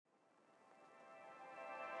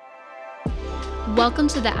Welcome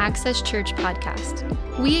to the Axess Church podcast.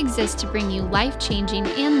 We exist to bring you life-changing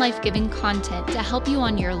and life-giving content to help you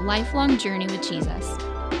on your lifelong journey with Jesus.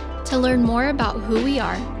 To learn more about who we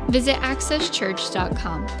are, visit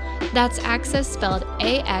axesschurch.com. That's Axess spelled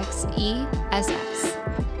A-X-E-S-S.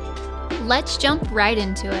 Let's jump right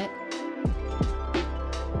into it.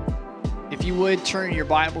 If you would, turn your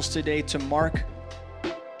Bibles today to Mark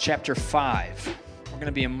chapter 5. We're going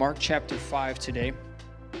to be in Mark chapter 5 today.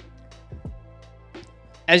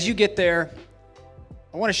 As you get there,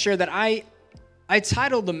 I want to share that I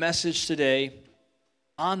titled the message today,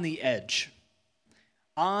 On the Edge.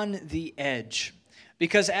 On the Edge.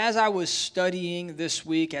 Because as I was studying this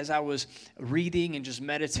week, as I was reading and just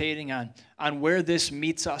meditating on where this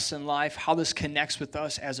meets us in life, how this connects with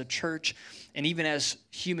us as a church, and even as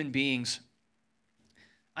human beings,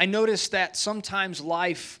 I noticed that sometimes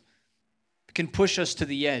life can push us to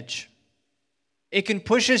the edge. It can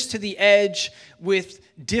push us to the edge with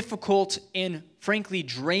difficult and frankly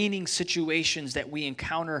draining situations that we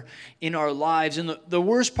encounter in our lives. And the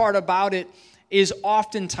worst part about it is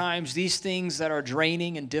oftentimes these things that are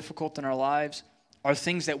draining and difficult in our lives are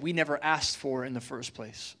things that we never asked for in the first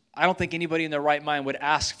place. I don't think anybody in their right mind would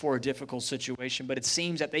ask for a difficult situation, but it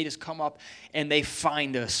seems that they just come up and they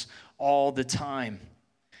find us all the time.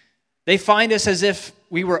 They find us as if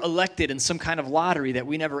we were elected in some kind of lottery that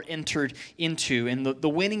we never entered into. And the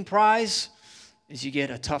winning prize is you get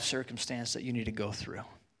a tough circumstance that you need to go through.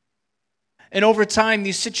 And over time,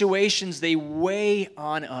 these situations, they weigh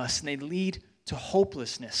on us and they lead to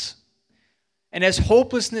hopelessness. And as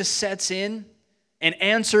hopelessness sets in and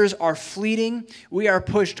answers are fleeting, we are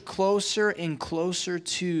pushed closer and closer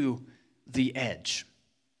to the edge.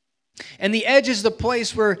 And the edge is the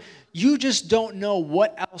place where you just don't know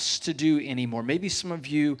what else to do anymore. Maybe some of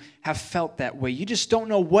you have felt that way. You just don't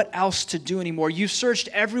know what else to do anymore. You've searched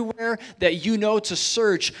everywhere that you know to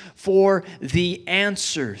search for the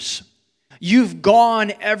answers. You've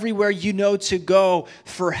gone everywhere you know to go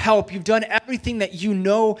for help. You've done everything that you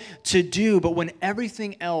know to do. But when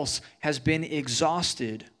everything else has been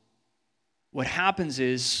exhausted, what happens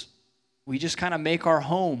is we just kind of make our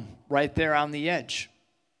home right there on the edge.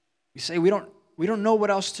 We say, we don't know what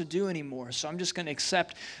else to do anymore, so I'm just going to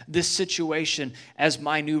accept this situation as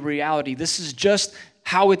my new reality. This is just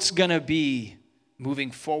how it's going to be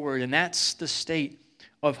moving forward, and that's the state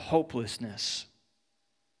of hopelessness.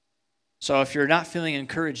 So if you're not feeling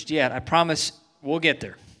encouraged yet, I promise we'll get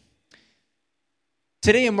there.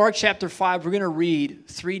 Today in Mark chapter 5, we're going to read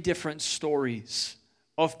 3 different stories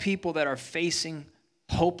of people that are facing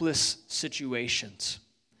hopeless situations.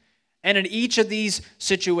 And in each of these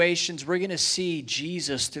situations, we're going to see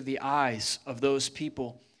Jesus through the eyes of those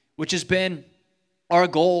people, which has been our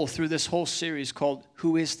goal through this whole series called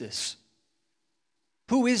Who Is This?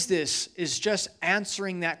 Who is this is just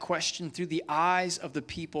answering that question through the eyes of the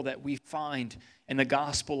people that we find in the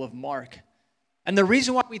Gospel of Mark. And the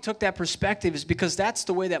reason why we took that perspective is because that's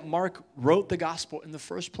the way that Mark wrote the Gospel in the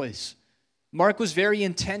first place. Mark was very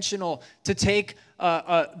intentional to take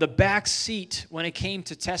the back seat when it came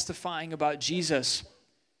to testifying about Jesus.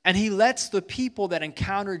 And he lets the people that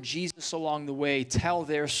encountered Jesus along the way tell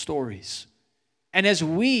their stories. And as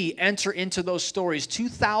we enter into those stories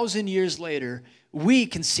 2,000 years later, we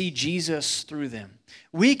can see Jesus through them.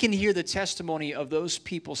 We can hear the testimony of those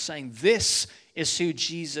people saying, this is who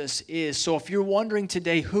Jesus is. So if you're wondering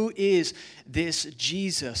today, who is this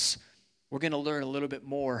Jesus? We're going to learn a little bit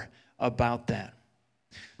more about that.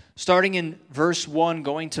 Starting in verse 1,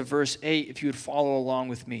 going to verse 8, if you would follow along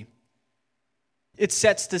with me. It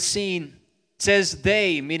sets the scene. It says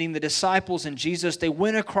they, meaning the disciples and Jesus, they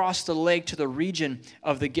went across the lake to the region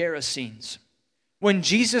of the Gerasenes. When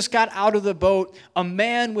Jesus got out of the boat, a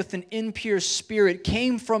man with an impure spirit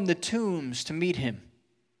came from the tombs to meet him.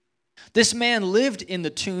 This man lived in the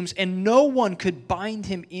tombs, and no one could bind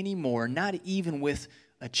him anymore, not even with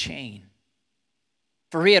a chain.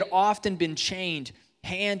 For he had often been chained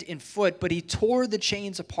hand and foot, but he tore the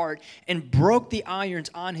chains apart and broke the irons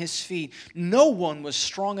on his feet. No one was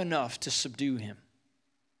strong enough to subdue him.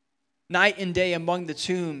 Night and day among the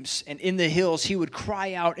tombs and in the hills, he would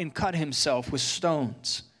cry out and cut himself with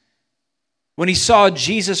stones. When he saw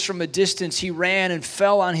Jesus from a distance, he ran and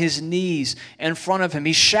fell on his knees in front of him.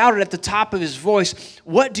 He shouted at the top of his voice,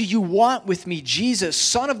 "What do you want with me, Jesus,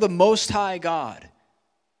 Son of the Most High God?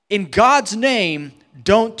 In God's name,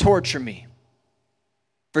 don't torture me."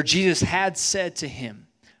 For Jesus had said to him,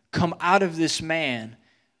 "Come out of this man,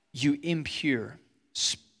 you impure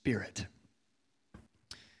spirit."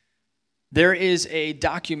 There is a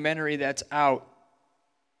documentary that's out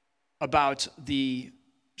about the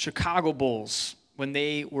Chicago Bulls when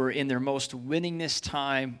they were in their most winningest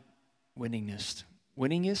time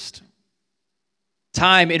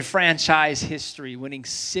in franchise history, winning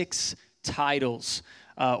 6 titles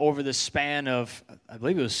over the span of, I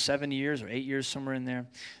believe it was 7 years or 8 years, somewhere in there.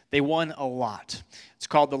 They won a lot. It's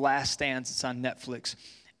called The Last Dance. It's on Netflix.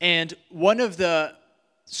 And one of the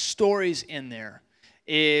stories in there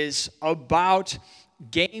is about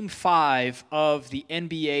Game 5 of the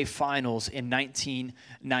NBA Finals in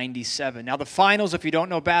 1997. Now, the Finals, if you don't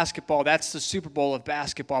know basketball, that's the Super Bowl of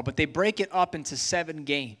basketball, but they break it up into 7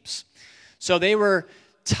 games. So they were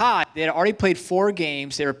tied. They had already played 4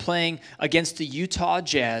 games. They were playing against the Utah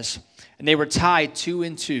Jazz, and they were tied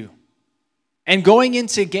 2-2. And going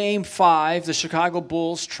into Game 5, the Chicago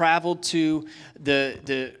Bulls traveled to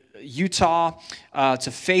the Utah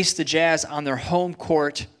to face the Jazz on their home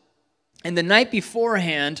court. And the night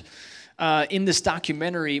beforehand, in this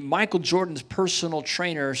documentary, Michael Jordan's personal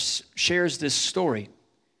trainer shares this story.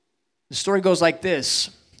 The story goes like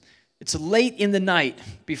this. It's late in the night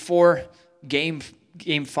before Game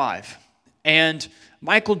 5, and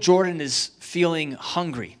Michael Jordan is feeling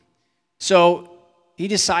hungry. So he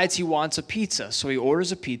decides he wants a pizza. So he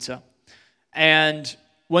orders a pizza. And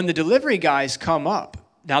when the delivery guys come up,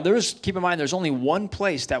 now keep in mind, there's only one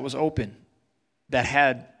place that was open that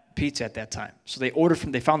had pizza at that time. So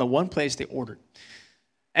they found the one place they ordered.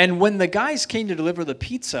 And when the guys came to deliver the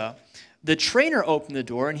pizza, the trainer opened the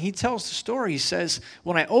door and he tells the story. He says,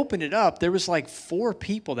 when I opened it up, there was like 4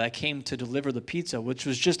 people that came to deliver the pizza, which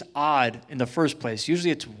was just odd in the first place.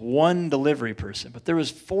 Usually it's one delivery person, but there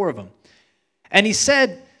was 4 of them. And he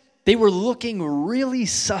said they were looking really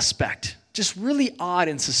suspect, just really odd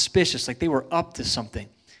and suspicious, like they were up to something.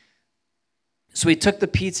 So he took the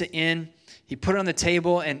pizza in, he put it on the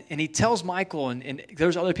table, and he tells Michael, and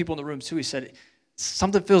there's other people in the room too, he said,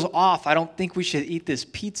 something feels off. I don't think we should eat this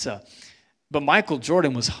pizza. But Michael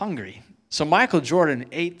Jordan was hungry. So Michael Jordan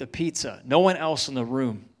ate the pizza. No one else in the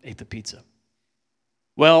room ate the pizza.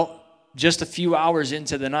 Well, just a few hours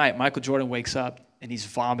into the night, Michael Jordan wakes up and he's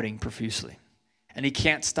vomiting profusely. And he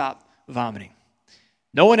can't stop vomiting.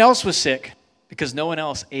 No one else was sick because no one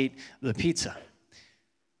else ate the pizza.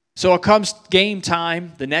 So it comes game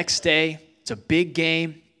time the next day. It's a big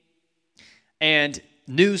game. And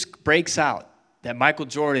news breaks out that Michael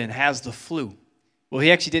Jordan has the flu. Well,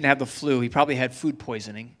 he actually didn't have the flu. He probably had food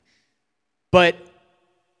poisoning. But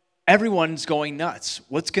everyone's going nuts.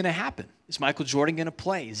 What's going to happen? Is Michael Jordan going to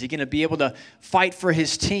play? Is he going to be able to fight for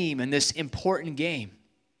his team in this important game?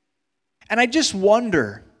 And I just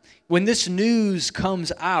wonder, when this news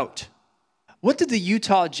comes out, what did the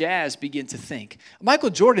Utah Jazz begin to think? Michael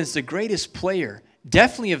Jordan's the greatest player,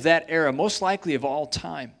 definitely of that era, most likely of all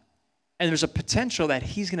time. And there's a potential that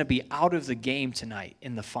he's going to be out of the game tonight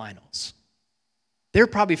in the finals. They're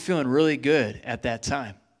probably feeling really good at that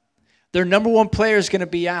time. Their number 1 player is going to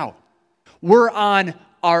be out. We're on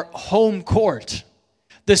our home court.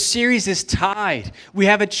 The series is tied. We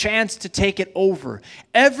have a chance to take it over.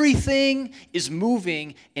 Everything is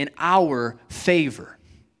moving in our favor.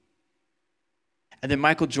 And then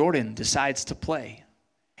Michael Jordan decides to play.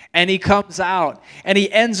 And he comes out, and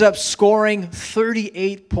he ends up scoring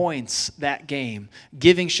 38 points that game,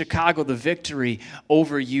 giving Chicago the victory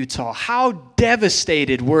over Utah. How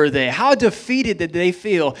devastated were they? How defeated did they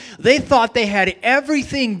feel? They thought they had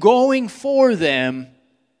everything going for them,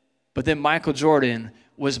 but then Michael Jordan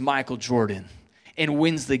was Michael Jordan and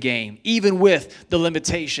wins the game, even with the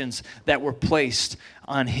limitations that were placed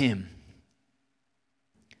on him.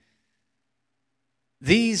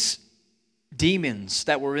 These demons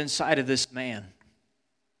that were inside of this man,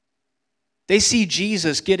 they see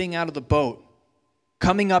Jesus getting out of the boat,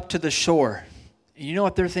 coming up to the shore. And you know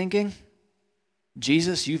what they're thinking?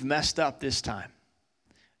 Jesus, you've messed up this time.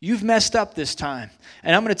 You've messed up this time.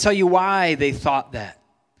 And I'm going to tell you why they thought that.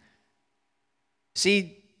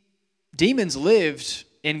 See, demons lived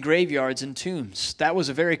in graveyards and tombs. That was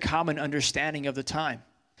a very common understanding of the time.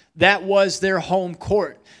 That was their home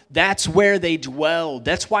court. That's where they dwelled.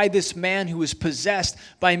 That's why this man who was possessed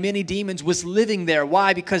by many demons was living there.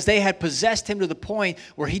 Why? Because they had possessed him to the point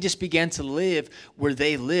where he just began to live where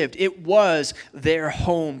they lived. It was their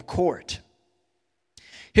home court.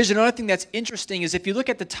 Here's another thing that's interesting is if you look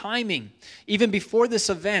at the timing, even before this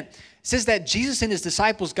event, it says that Jesus and his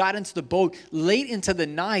disciples got into the boat late into the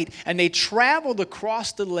night, and they traveled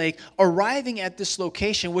across the lake, arriving at this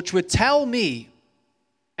location, which would tell me,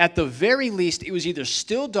 at the very least, it was either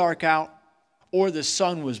still dark out or the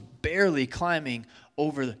sun was barely climbing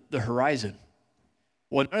over the horizon.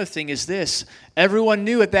 Well, another thing is this. Everyone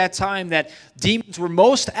knew at that time that demons were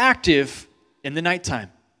most active in the nighttime.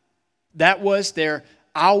 That was their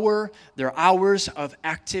their hours of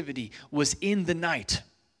activity was in the night.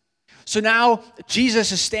 So now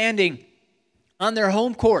Jesus is standing on their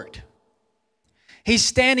home court. He's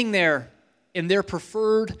standing there in their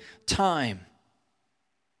preferred time.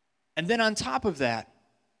 And then on top of that,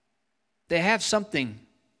 they have something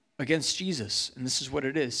against Jesus, and this is what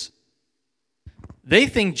it is. They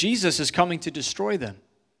think Jesus is coming to destroy them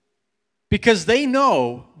because they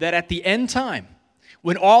know that at the end time,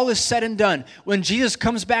 when all is said and done, when Jesus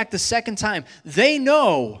comes back the second time, they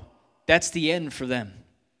know that's the end for them,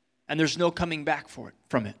 and there's no coming back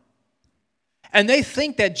from it. And they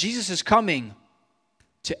think that Jesus is coming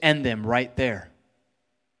to end them right there.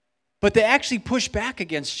 But they actually push back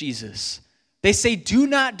against Jesus. They say, "Do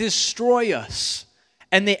not destroy us."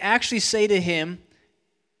 And they actually say to him,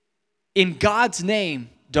 "In God's name,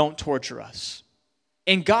 don't torture us.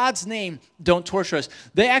 In God's name, don't torture us."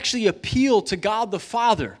 They actually appeal to God the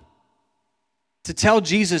Father to tell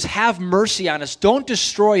Jesus, "Have mercy on us. Don't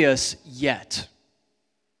destroy us yet.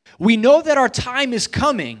 We know that our time is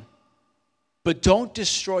coming, but don't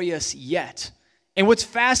destroy us yet." And what's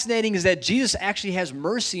fascinating is that Jesus actually has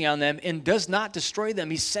mercy on them and does not destroy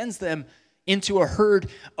them. He sends them into a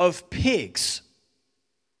herd of pigs.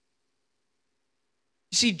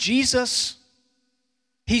 You see, Jesus,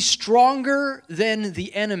 he's stronger than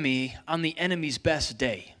the enemy on the enemy's best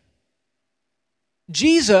day.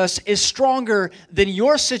 Jesus is stronger than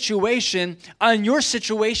your situation on your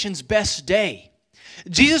situation's best day.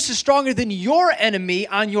 Jesus is stronger than your enemy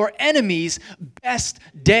on your enemy's best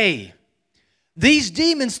day. These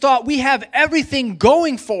demons thought we have everything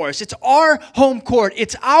going for us. It's our home court.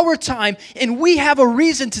 It's our time. And we have a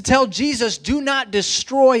reason to tell Jesus, "Do not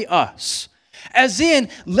destroy us." As in,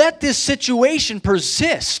 let this situation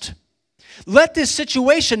persist. Let this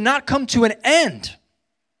situation not come to an end.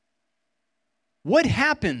 What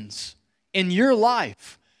happens in your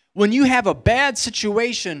life when you have a bad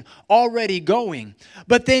situation already going,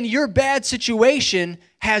 but then your bad situation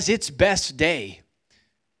has its best day?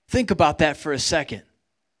 Think about that for a second.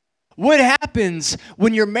 What happens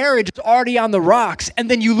when your marriage is already on the rocks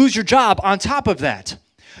and then you lose your job on top of that?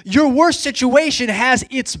 Your worst situation has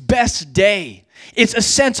its best day. It's a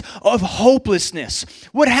sense of hopelessness.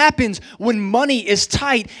 What happens when money is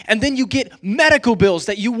tight and then you get medical bills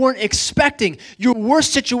that you weren't expecting? Your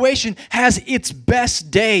worst situation has its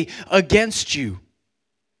best day against you.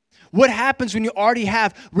 What happens when you already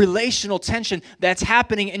have relational tension that's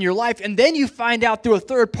happening in your life, and then you find out through a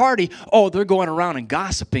third party, oh, they're going around and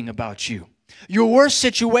gossiping about you? Your worst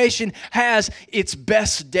situation has its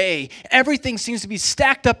best day. Everything seems to be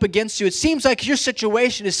stacked up against you. It seems like your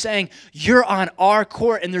situation is saying, you're on our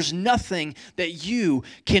court, and there's nothing that you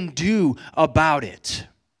can do about it.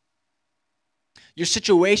 Your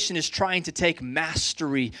situation is trying to take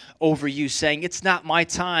mastery over you, saying, it's not my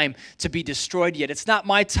time to be destroyed yet. It's not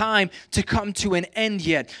my time to come to an end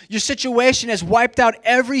yet. Your situation has wiped out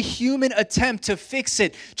every human attempt to fix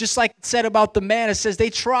it. Just like it said about the man, it says they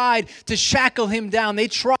tried to shackle him down. They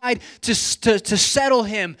tried to settle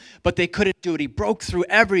him, but they couldn't do it. He broke through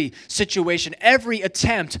every situation, every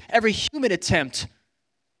attempt, every human attempt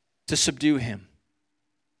to subdue him.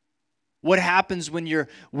 What happens when your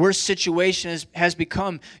worst situation has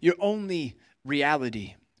become your only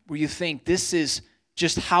reality, where you think this is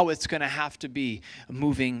just how it's going to have to be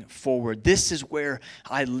moving forward? This is where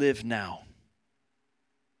I live now.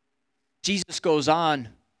 Jesus goes on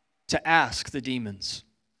to ask the demons.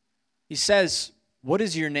 He says, what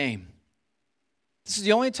is your name? This is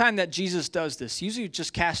the only time that Jesus does this. Usually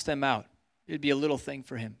just cast them out. It'd be a little thing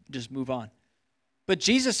for him. Just move on. But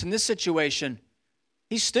Jesus in this situation,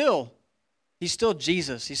 he's still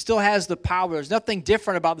Jesus. He still has the power. There's nothing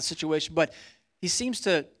different about the situation, but he seems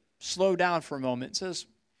to slow down for a moment. It says,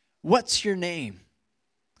 what's your name?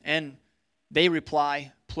 And they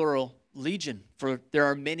reply, plural, Legion, for there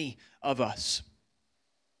are many of us.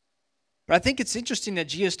 But I think it's interesting that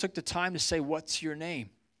Jesus took the time to say, what's your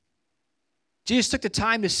name? Jesus took the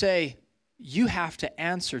time to say, you have to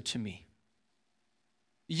answer to me.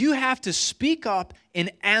 You have to speak up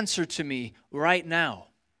and answer to me right now.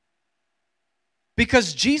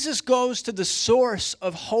 Because Jesus goes to the source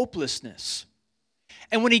of hopelessness.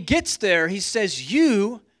 And when he gets there, he says,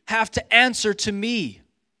 you have to answer to me.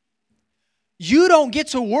 You don't get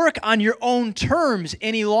to work on your own terms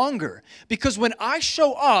any longer. Because when I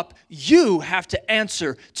show up, you have to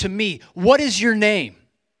answer to me. What is your name?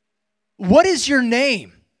 What is your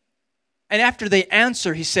name? And after they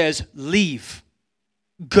answer, he says, leave.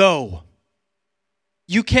 Go.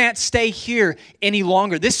 You can't stay here any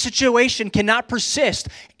longer. This situation cannot persist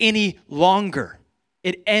any longer.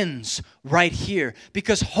 It ends right here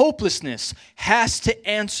because hopelessness has to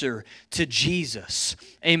answer to Jesus.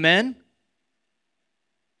 Amen?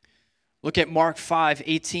 Look at Mark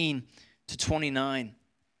 5:18-29.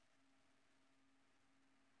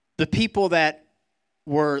 The people that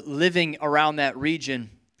were living around that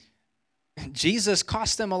region, Jesus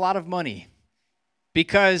cost them a lot of money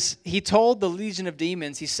because he told the legion of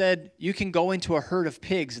demons, he said, you can go into a herd of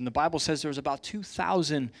pigs. And the Bible says there was about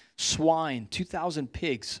 2,000 swine, 2,000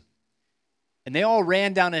 pigs. And they all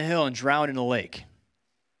ran down a hill and drowned in a lake.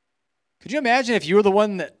 Could you imagine if you were the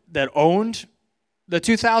one that owned the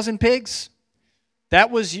 2,000 pigs?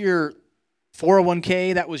 That was your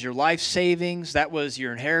 401k, that was your life savings, that was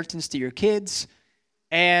your inheritance to your kids.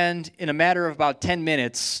 And in a matter of about 10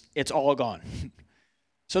 minutes, it's all gone.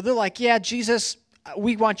 So they're like, yeah, Jesus,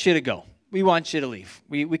 we want you to go. We want you to leave.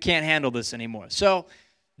 We can't handle this anymore. So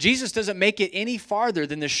Jesus doesn't make it any farther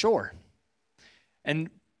than the shore. And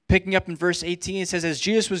picking up in verse 18, it says, as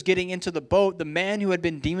Jesus was getting into the boat, the man who had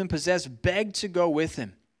been demon-possessed begged to go with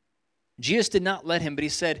him. Jesus did not let him, but he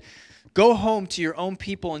said, go home to your own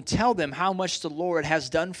people and tell them how much the Lord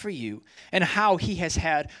has done for you and how he has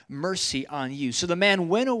had mercy on you. So the man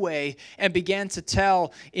went away and began to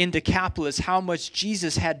tell in Decapolis how much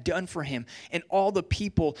Jesus had done for him. And all the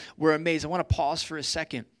people were amazed. I want to pause for a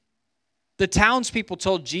second. The townspeople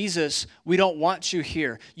told Jesus, we don't want you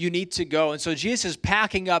here. You need to go. And so Jesus is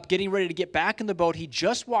packing up, getting ready to get back in the boat he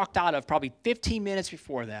just walked out of probably 15 minutes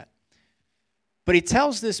before that. But he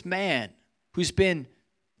tells this man who's been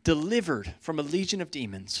delivered from a legion of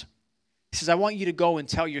demons. He says, I want you to go and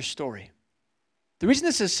tell your story. The reason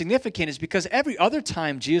this is significant is because every other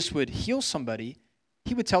time Jesus would heal somebody,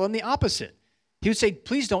 he would tell them the opposite. He would say,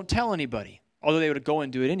 please don't tell anybody, although they would go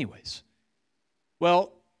and do it anyways.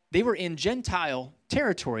 Well, they were in Gentile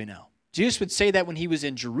territory now. Jesus would say that when he was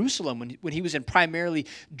in Jerusalem, when he was in primarily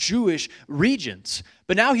Jewish regions.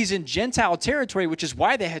 But now he's in Gentile territory, which is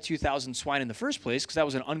why they had 2,000 swine in the first place, because that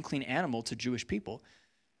was an unclean animal to Jewish people.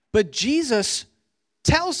 But Jesus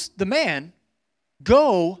tells the man,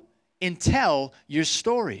 go and tell your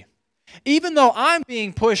story. Even though I'm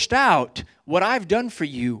being pushed out, what I've done for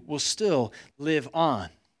you will still live on.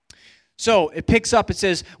 So it picks up, it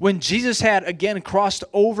says, when Jesus had again crossed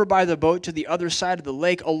over by the boat to the other side of the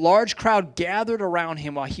lake, a large crowd gathered around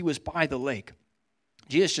him while he was by the lake.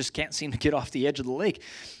 Jesus just can't seem to get off the edge of the lake.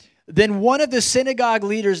 Then one of the synagogue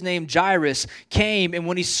leaders named Jairus came, and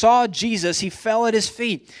when he saw Jesus, he fell at his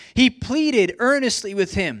feet. He pleaded earnestly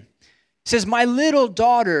with him. He says, my little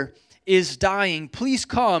daughter is dying. Please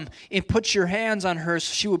come and put your hands on her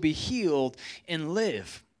so she will be healed and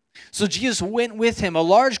live. So Jesus went with him. A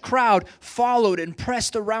large crowd followed and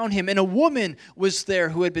pressed around him, and a woman was there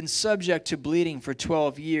who had been subject to bleeding for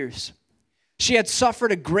 12 years. She had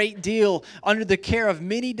suffered a great deal under the care of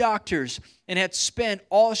many doctors and had spent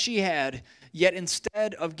all she had, yet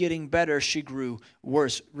instead of getting better, she grew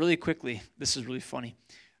worse. Really quickly, this is really funny.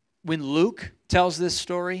 When Luke tells this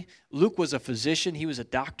story, Luke was a physician, he was a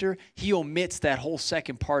doctor, he omits that whole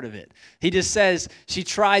second part of it. He just says she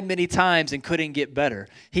tried many times and couldn't get better.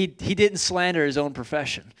 He didn't slander his own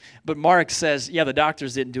profession. But Mark says, yeah, the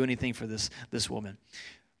doctors didn't do anything for this woman.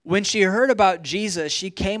 When she heard about Jesus,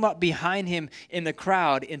 she came up behind him in the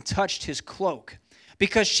crowd and touched his cloak,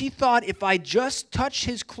 because she thought, if I just touch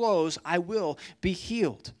his clothes, I will be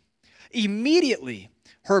healed. Immediately,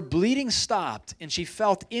 her bleeding stopped, and she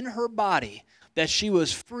felt in her body that she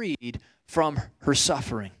was freed from her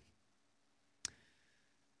suffering.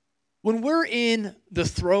 When we're in the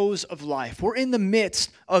throes of life, we're in the midst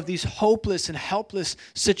of these hopeless and helpless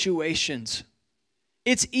situations,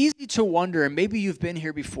 it's easy to wonder, and maybe you've been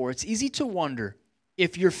here before, it's easy to wonder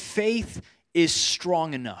if your faith is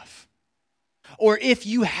strong enough, or if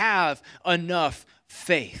you have enough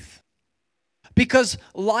faith. Because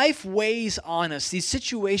life weighs on us. These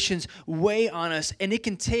situations weigh on us, and it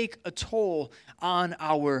can take a toll on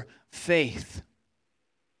our faith.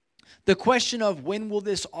 The question of when will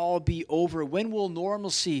this all be over? When will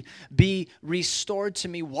normalcy be restored to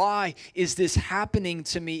me? Why is this happening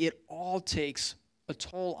to me? It all takes a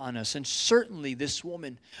toll on us. And certainly this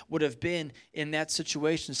woman would have been in that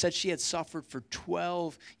situation. Said she had suffered for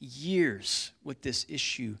 12 years with this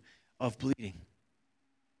issue of bleeding.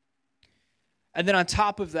 And then on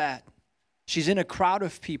top of that, she's in a crowd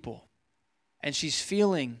of people, and she's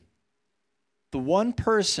feeling the one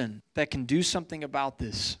person that can do something about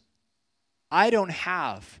this. I don't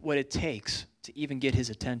have what it takes to even get his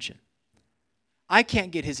attention. I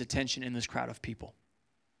can't get his attention in this crowd of people.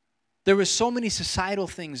 There were so many societal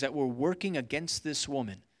things that were working against this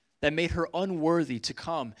woman that made her unworthy to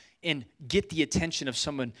come and get the attention of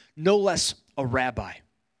someone no less a rabbi.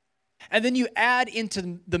 And then you add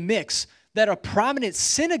into the mix that a prominent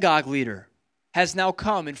synagogue leader has now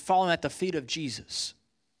come and fallen at the feet of Jesus.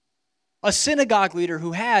 A synagogue leader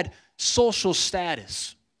who had social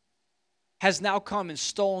status has now come and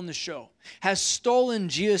stolen the show, has stolen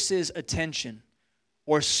Jesus' attention,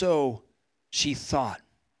 or so she thought.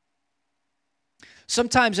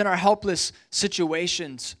 Sometimes in our helpless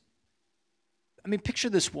situations, picture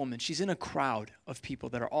this woman. She's in a crowd of people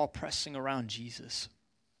that are all pressing around Jesus.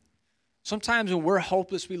 Sometimes when we're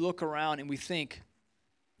hopeless, we look around and we think,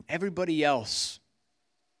 everybody else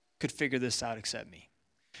could figure this out except me.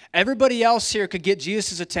 Everybody else here could get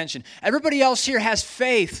Jesus' attention. Everybody else here has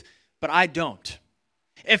faith, but I don't.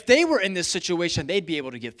 If they were in this situation, they'd be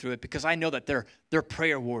able to get through it because I know that they're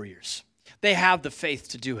prayer warriors. They have the faith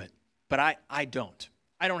to do it, but I don't.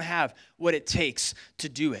 I don't have what it takes to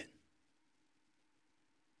do it.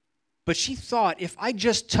 But she thought, if I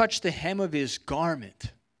just touch the hem of his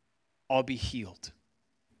garment, I'll be healed.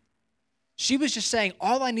 She was just saying,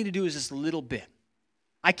 all I need to do is this little bit.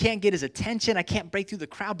 I can't get his attention. I can't break through the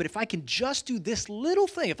crowd. But if I can just do this little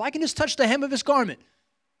thing, if I can just touch the hem of his garment,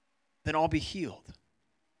 then I'll be healed.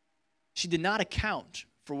 She did not account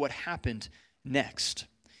for what happened next.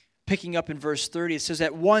 Picking up in verse 30, it says,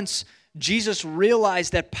 at once Jesus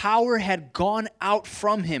realized that power had gone out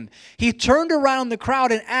from him. He turned around the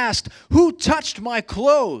crowd and asked, who touched my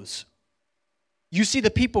clothes? You see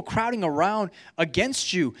the people crowding around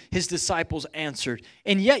against you, his disciples answered,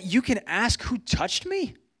 and yet you can ask who touched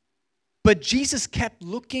me? But Jesus kept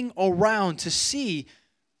looking around to see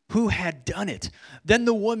who had done it. Then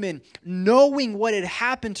the woman, knowing what had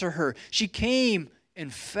happened to her, she came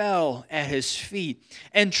and fell at his feet,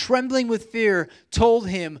 and trembling with fear, told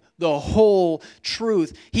him the whole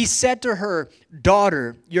truth. He said to her,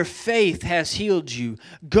 daughter, your faith has healed you.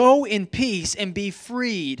 Go in peace and be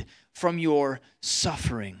freed from your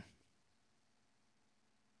suffering.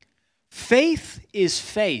 Faith is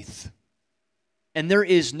faith, and there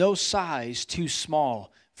is no size too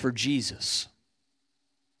small for Jesus.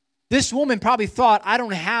 This woman probably thought, I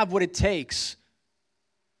don't have what it takes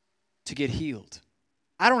to get healed.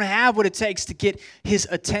 I don't have what it takes to get his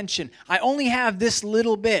attention. I only have this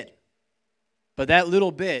little bit. But that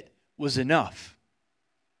little bit was enough.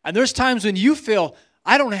 And there's times when you feel,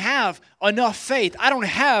 I don't have enough faith. I don't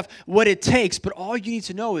have what it takes. But all you need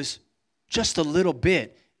to know is just a little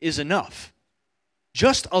bit is enough.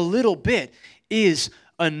 Just a little bit is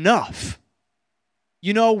enough.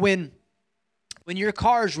 You know, when your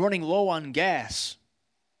car is running low on gas,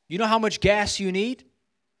 you know how much gas you need?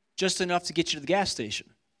 Just enough to get you to the gas station.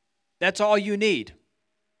 That's all you need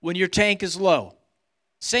when your tank is low.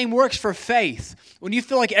 Same works for faith. When you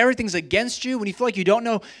feel like everything's against you, when you feel like you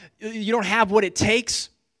don't have what it takes,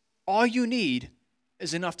 all you need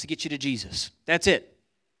is enough to get you to Jesus. That's it.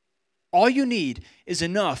 All you need is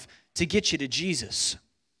enough to get you to Jesus.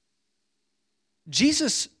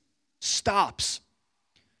 Jesus stops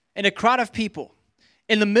in a crowd of people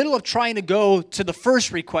in the middle of trying to go to the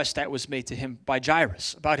first request that was made to him by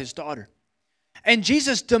Jairus about his daughter. And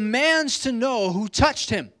Jesus demands to know who touched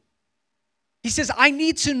him. He says, I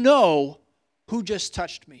need to know who just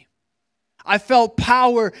touched me. I felt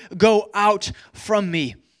power go out from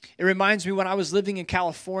me. It reminds me when I was living in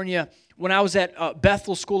California, when I was at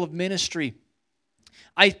Bethel School of Ministry,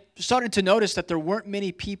 I started to notice that there weren't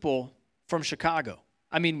many people from Chicago.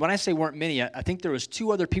 I mean, when I say weren't many, I think there was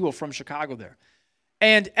 2 other people from Chicago there.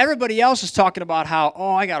 And everybody else is talking about how,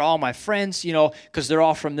 I got all my friends, because they're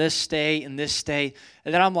all from this state and this state.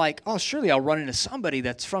 And then I'm like, surely I'll run into somebody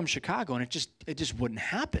that's from Chicago. And it just wouldn't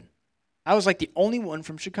happen. I was like the only one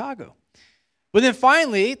from Chicago. But then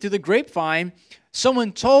finally, through the grapevine,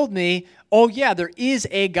 someone told me, there is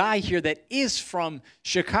a guy here that is from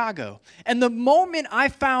Chicago. And the moment I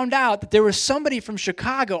found out that there was somebody from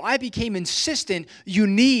Chicago, I became insistent, you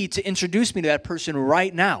need to introduce me to that person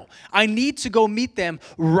right now. I need to go meet them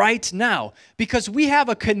right now because we have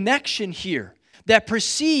a connection here that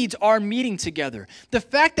precedes our meeting together. The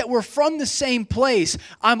fact that we're from the same place,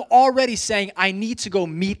 I'm already saying I need to go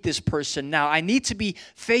meet this person now. I need to be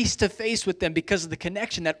face to face with them because of the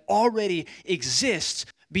connection that already exists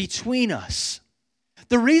between us.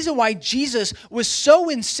 The reason why Jesus was so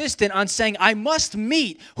insistent on saying, I must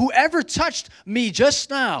meet whoever touched me just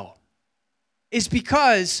now is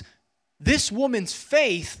because this woman's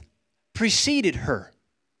faith preceded her.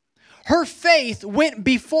 Her faith went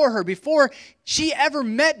before her. Before she ever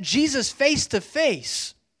met Jesus face to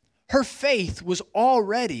face, her faith was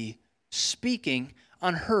already speaking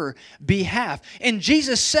on her behalf. And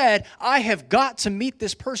Jesus said, I have got to meet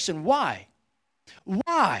this person. Why?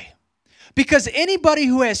 Why? Because anybody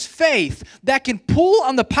who has faith that can pull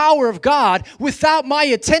on the power of God without my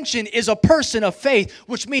attention is a person of faith,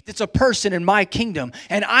 which means it's a person in my kingdom,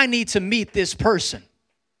 and I need to meet this person.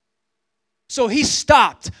 So he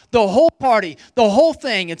stopped the whole party, the whole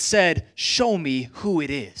thing, and said, show me who it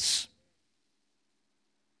is.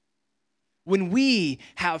 When we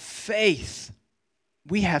have faith,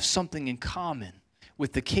 we have something in common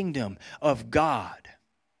with the kingdom of God.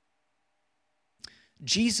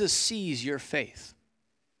 Jesus sees your faith.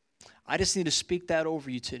 I just need to speak that over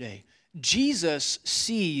you today. Jesus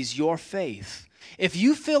sees your faith. If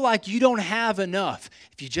you feel like you don't have enough,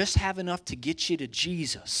 if you just have enough to get you to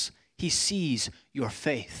Jesus, he sees your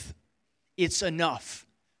faith. It's enough.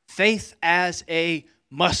 Faith as a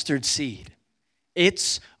mustard seed.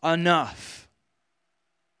 It's enough.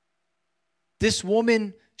 This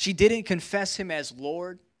woman, she didn't confess him as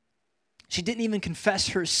Lord. She didn't even confess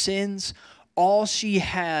her sins. All she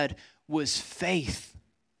had was faith.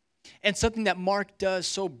 And something that Mark does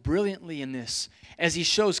so brilliantly in this, as he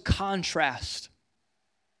shows contrast.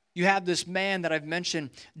 You have this man that I've mentioned,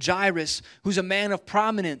 Jairus, who's a man of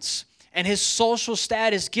prominence, and his social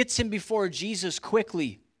status gets him before Jesus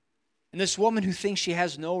quickly. And this woman who thinks she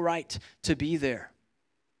has no right to be there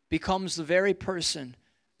becomes the very person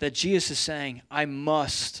that Jesus is saying, I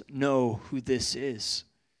must know who this is.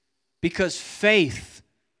 Because faith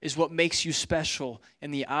is what makes you special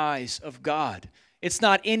in the eyes of God. It's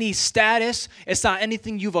not any status. It's not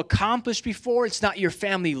anything you've accomplished before. It's not your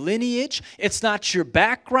family lineage. It's not your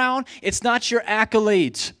background. It's not your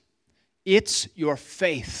accolades. It's your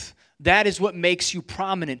faith. That is what makes you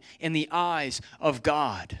prominent in the eyes of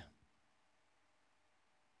God.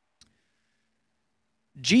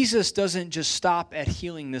 Jesus doesn't just stop at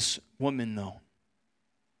healing this woman, though.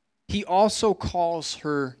 He also calls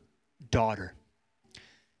her daughter.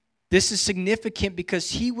 This is significant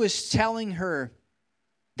because he was telling her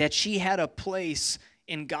that she had a place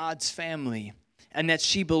in God's family and that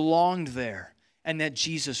she belonged there and that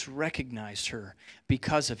Jesus recognized her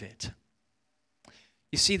because of it.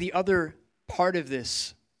 You see, the other part of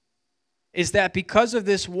this is that because of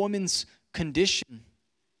this woman's condition,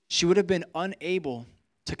 she would have been unable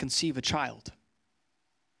to conceive a child.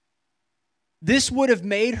 This would have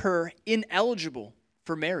made her ineligible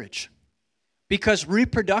for marriage because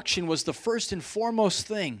reproduction was the first and foremost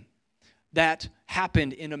thing that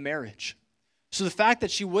happened in a marriage. So the fact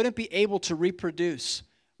that she wouldn't be able to reproduce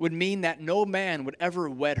would mean that no man would ever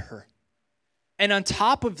wed her. And on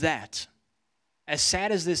top of that, as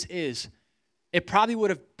sad as this is, it probably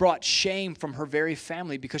would have brought shame from her very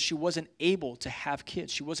family because she wasn't able to have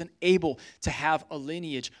kids. She wasn't able to have a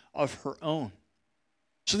lineage of her own.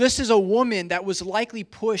 So this is a woman that was likely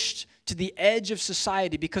pushed to the edge of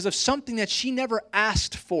society because of something that she never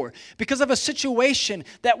asked for, because of a situation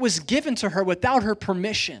that was given to her without her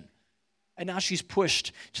permission. And now she's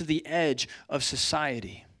pushed to the edge of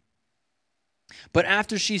society. But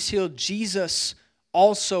after she's healed, Jesus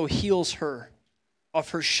also heals her of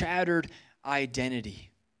her shattered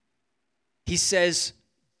identity. He says,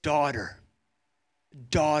 daughter,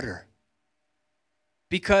 daughter.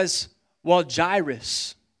 Because while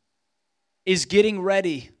Jairus is getting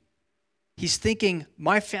ready, he's thinking,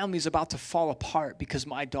 my family is about to fall apart because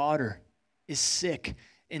my daughter is sick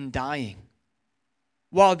and dying.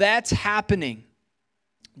 While that's happening,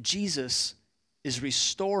 Jesus is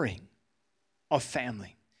restoring a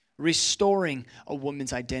family, restoring a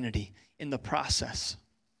woman's identity in the process.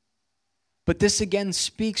 But this again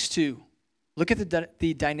speaks to, look at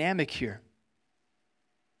the dynamic here.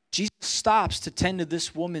 Jesus stops to tend to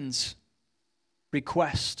this woman's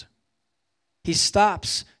request. He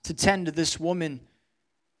stops to tend to this woman,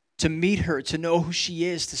 to meet her, to know who she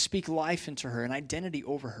is, to speak life into her, an identity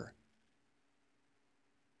over her.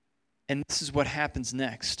 And this is what happens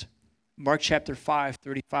next. Mark chapter 5,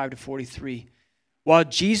 35 to 43. While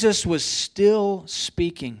Jesus was still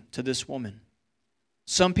speaking to this woman,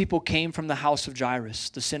 some people came from the house of Jairus,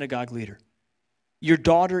 the synagogue leader. Your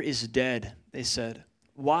daughter is dead, they said.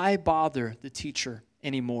 Why bother the teacher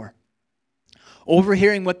anymore?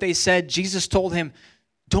 Overhearing what they said, Jesus told him,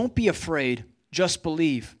 don't be afraid, just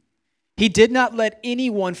believe. He did not let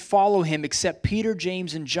anyone follow him except Peter,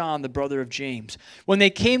 James, and John, the brother of James. When they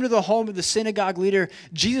came to the home of the synagogue leader,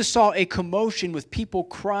 Jesus saw a commotion with people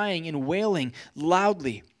crying and wailing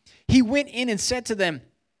loudly. He went in and said to them,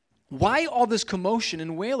 why all this commotion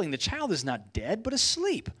and wailing? The child is not dead, but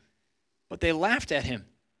asleep. But they laughed at him.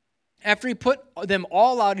 After he put them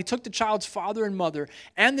all out, he took the child's father and mother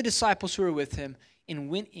and the disciples who were with him and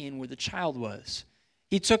went in where the child was.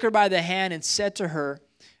 He took her by the hand and said to her,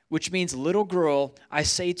 which means, little girl, I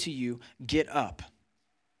say to you, get up.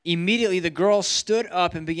 Immediately, the girl stood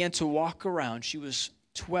up and began to walk around. She was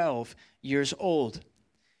 12 years old.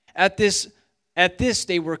 At this,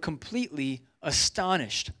 they were completely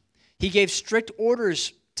astonished. He gave strict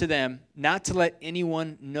orders to them not to let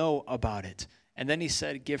anyone know about it. And then he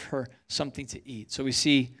said, give her something to eat. So we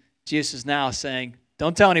see Jesus is now saying,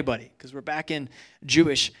 don't tell anybody, because we're back in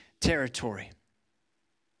Jewish territory.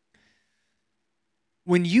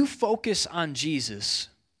 When you focus on Jesus,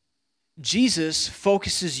 Jesus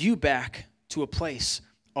focuses you back to a place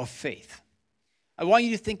of faith. I want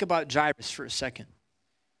you to think about Jairus for a second.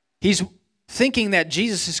 He's thinking that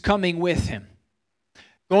Jesus is coming with him,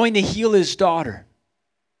 going to heal his daughter.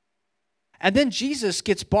 And then Jesus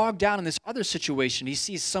gets bogged down in this other situation. He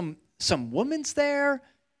sees some woman's there.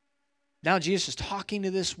 Now Jesus is talking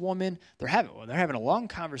to this woman. They're having a long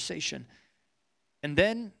conversation. And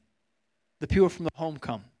then the people from the home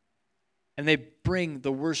come. And they bring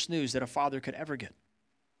the worst news that a father could ever get.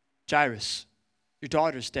 Jairus, your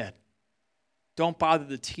daughter's dead. Don't bother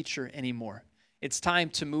the teacher anymore. It's time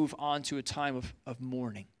to move on to a time of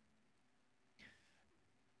mourning.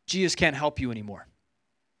 Jesus can't help you anymore.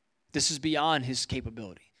 This is beyond his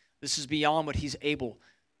capability. This is beyond what he's able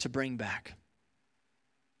to bring back.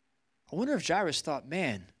 I wonder if Jairus thought,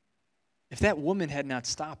 man, if that woman had not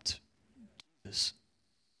stopped this,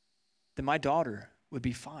 then my daughter would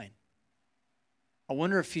be fine. I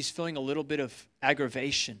wonder if he's feeling a little bit of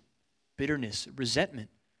aggravation, bitterness, resentment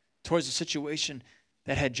towards the situation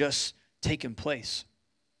that had just taken place.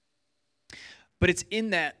 But it's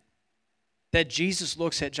in that Jesus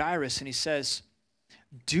looks at Jairus and he says,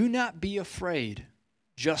 do not be afraid,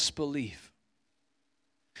 just believe.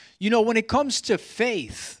 You know, when it comes to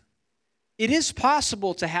faith, it is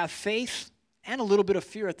possible to have faith and a little bit of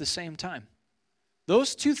fear at the same time.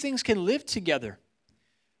 Those two things can live together.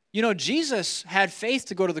 You know, Jesus had faith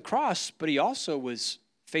to go to the cross, but he also was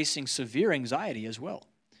facing severe anxiety as well.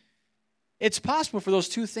 It's possible for those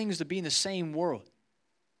two things to be in the same world.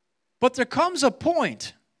 But there comes a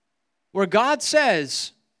point where God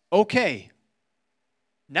says, okay,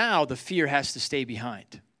 now the fear has to stay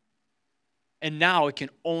behind. And now it can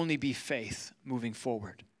only be faith moving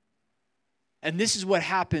forward. And this is what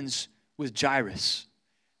happens with Jairus.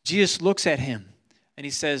 Jesus looks at him and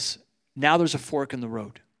he says, now there's a fork in the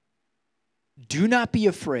road. Do not be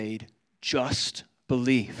afraid, just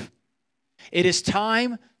believe. It is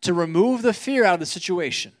time to remove the fear out of the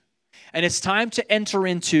situation. And it's time to enter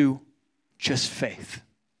into just faith.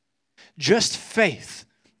 Just faith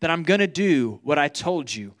that I'm going to do what I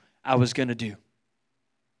told you I was going to do.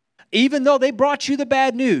 Even though they brought you the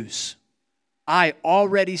bad news, I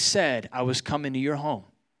already said I was coming to your home.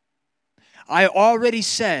 I already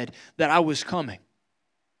said that I was coming.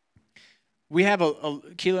 We have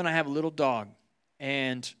Keela and I have a little dog,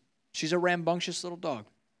 and she's a rambunctious little dog.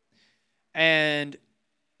 And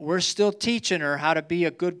we're still teaching her how to be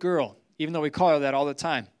a good girl, even though we call her that all the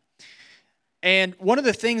time. And one of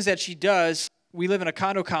the things that she does, we live in a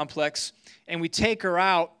condo complex, and we take her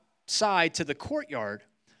outside to the courtyard.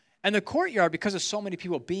 And the courtyard, because of so many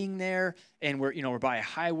people being there, and we're by a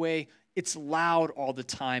highway, it's loud all the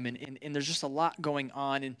time, and there's just a lot going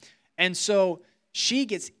on. And so she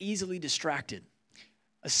gets easily distracted,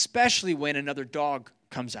 especially when another dog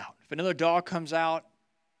comes out. If another dog comes out,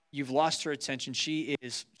 you've lost her attention.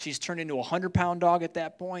 She's turned into a 100-pound dog at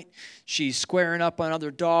that point. She's squaring up on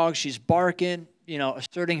other dogs. She's barking,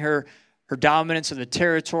 asserting her dominance of the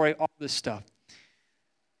territory, all this stuff.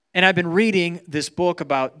 And I've been reading this book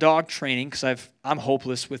about dog training because I'm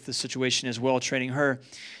hopeless with the situation as well, training her.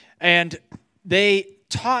 And they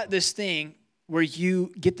taught this thing where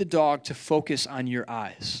you get the dog to focus on your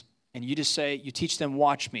eyes. And you teach them,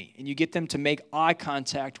 watch me. And you get them to make eye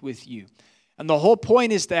contact with you. And the whole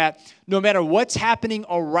point is that no matter what's happening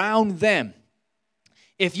around them,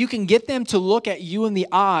 if you can get them to look at you in the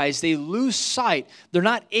eyes, they lose sight. They're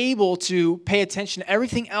not able to pay attention to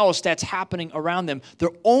everything else that's happening around them. They're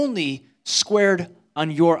only squared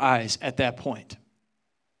on your eyes at that point.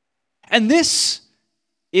 And this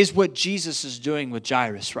is what Jesus is doing with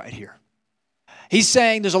Jairus right here. He's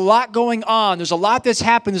saying there's a lot going on. There's a lot that's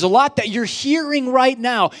happened. There's a lot that you're hearing right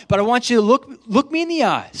now. But I want you to look me in the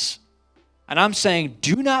eyes. And I'm saying,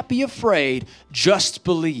 do not be afraid, just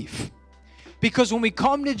believe. Because when we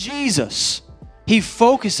come to Jesus, He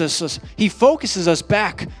focuses us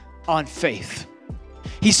back on faith.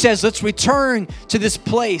 He says, let's return to this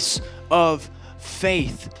place of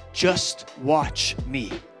faith. Just watch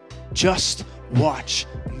me. Just watch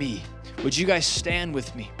me. Would you guys stand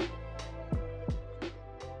with me?